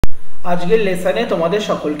আজকের লেসনে তোমাদের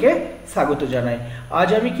সকলকে স্বাগত জানাই। আজ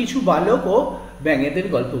আমি কিছু বালক ও ব্যাঙেদের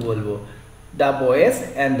গল্প বলবো, the boys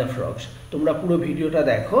and the frogs. তোমরা পুরো ভিডিওটা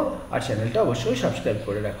দেখো আর চ্যানেলটা অবশ্যই সাবস্ক্রাইব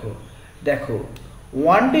করে রাখো। দেখো,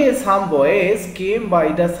 one day some boys came by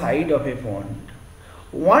the side of A pond.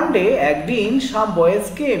 One day, একদিন, সাম বয়েজ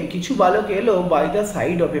কেম, কিছু বালক এলো, বাই দ্য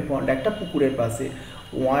সাইড অফ এ পন্ড, একটা পুকুরের পাশে।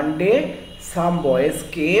 One day some boys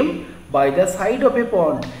came by the side of এ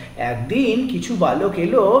পন্ড, একদিন কিছু বালক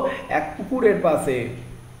এলো এক পুকুরের পাশে।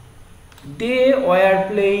 দে ওয়ার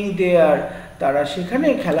প্লেয়িং দেয়ার, তারা সেখানে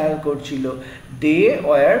খেলা করছিল। দে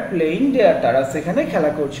ওয়ার প্লেয়িং দেয়ার, তারা সেখানে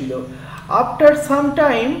খেলা করছিল। After some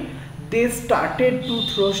time they started to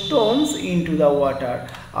throw Stones into the water.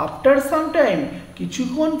 After some time,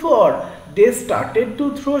 কিছুক্ষণ পর, they started to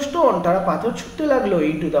throw stone, তারা পাথর ছুটতে লাগলো,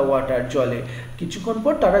 ইনটু দ্য ওয়াটার, জলে। কিছুক্ষণ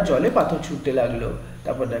পর তারা জলে পাথর ছুটতে লাগলো।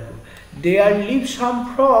 তারপর দেখো, দেয়ার leave some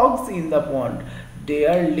frogs in the pond.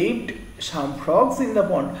 There lived some frogs in the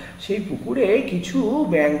pond, সেই পুকুরে কিছু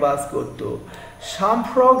ব্যাঙ বাস করতো। সাম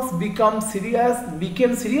frogs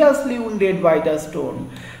became seriously wounded by the stone.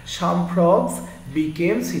 Some frogs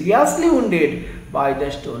became seriously wounded by the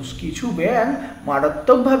stones. কিছু ব্যাঙ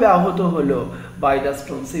মারাত্মকভাবে আহত হলো by the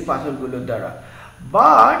stones, সেই পাথরগুলোর দ্বারা।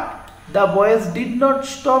 But the boys did not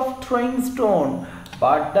stop throwing stone.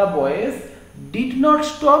 But the boys did not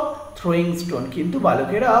stop throwing stone. কিন্তু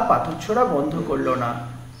বালকেরা পাথর ছোড়া বন্ধ করলো না।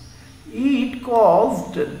 It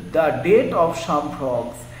caused the death of some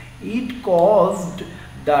frogs. It caused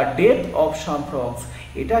the death of some frogs.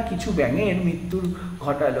 এটা কিছু ব্যাঙের মৃত্যু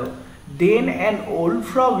ঘটালো। Then an old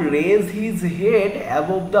frog raised his head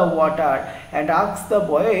above the water and asked the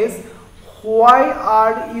boys, why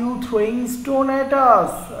are you throwing stone at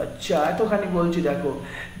us? আচ্ছা, এতখানি বলছি দেখো।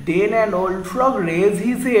 Then an old frog raised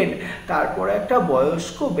his head, তারপর একটা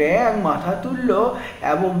বয়স্ক ব্যাঙ মাথা তুললো,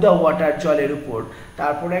 above the water, জলের উপর।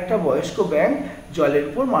 তারপর একটা বয়স্ক ব্যাঙ জলের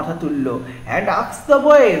উপর মাথা তুললো, and asked the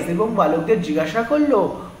boys, এবং বালকদের জিজ্ঞাসা করলো,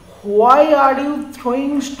 why are you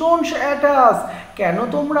throwing stones at us? কেন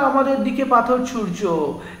তোমরা আমাদের দিকে পাথর ছুড়ছো?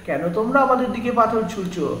 কেন তোমরা আমাদের দিকে পাথর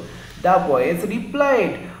ছুড়ছো? The boys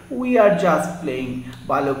replied, we are just playing.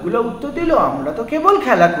 বালকগুলো উত্তর দিল, আমরা তো কেবল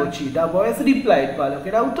খেলা করছি। The boys replied,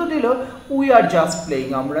 বালকেরা উত্তর দিল, we are just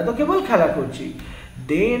playing, আমরা তো কেবল খেলা করছি।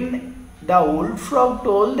 Then the old frog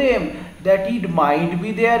told them that it might be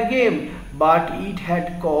their game, but it had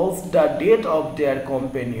caused the death of their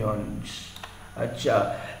companions. আচ্ছা,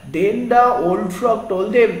 then the old frog told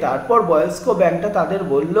them, তারপর বয়স্ক ব্যাঙটা তাদের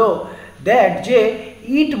বলল, that যে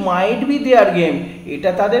it might be their game,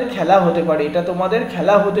 এটা তাদের খেলা হতে পারে, এটা তোমাদের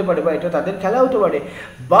খেলা হতে পারে, বা এটা তাদের খেলা হতে পারে,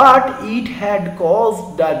 but it had caused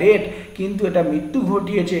the death, কিন্তু এটা মৃত্যু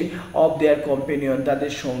ঘটিয়েছে of their companion,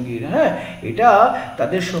 তাদের সঙ্গীর। হ্যাঁ, এটা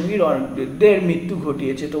তাদের সঙ্গীর মৃত্যু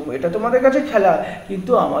ঘটিয়েছে। তো এটা তোমাদের কাছে খেলা,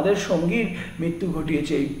 কিন্তু আমাদের সঙ্গীর মৃত্যু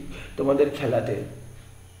ঘটিয়েছে এই তোমাদের খেলাতে।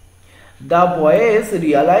 The boys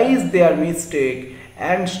realized their mistake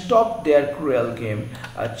and stopped their cruel game.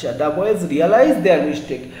 আচ্ছা, the boys realized their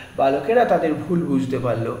mistake, বালকেরা তাদের ভুল বুঝতে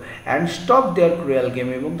পারলো, and stopped their cruel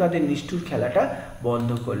game, এবং তাদের নিষ্ঠুর খেলাটা বন্ধ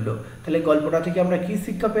করলো। তাহলে গল্পটা থেকে আমরা কি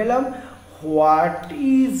শিক্ষা পেলাম? What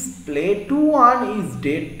is play to one is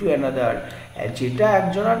dead to another. যেটা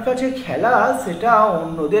একজনের কাছে খেলা, সেটা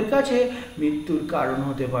অন্যদের কাছে মৃত্যুর কারণ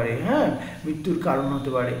হতে পারে। হ্যাঁ, মৃত্যুর কারণ হতে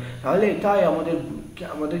পারে। তাহলে তাই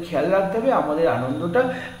আমাদের খেয়াল রাখতে হবে, আমাদের আনন্দটা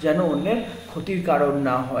যেন অন্যের ক্ষতির কারণ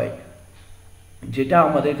না হয়। যেটা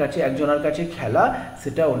আমাদের কাছে একজনের কাছে খেলা,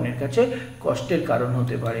 সেটা অন্যের কাছে কষ্টের কারণ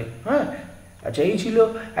হতে পারে। হ্যাঁ, আচ্ছা, এই ছিল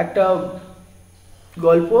একটা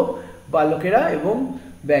গল্প বালকেরা এবং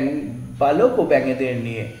বালক ও ব্যাঙেদের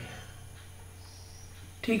নিয়ে।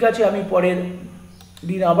 ঠিক আছে, আমি পরের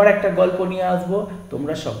দিন আবার একটা গল্প নিয়ে আসবো।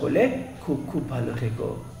 তোমরা সকলে খুব খুব ভালো থেকো।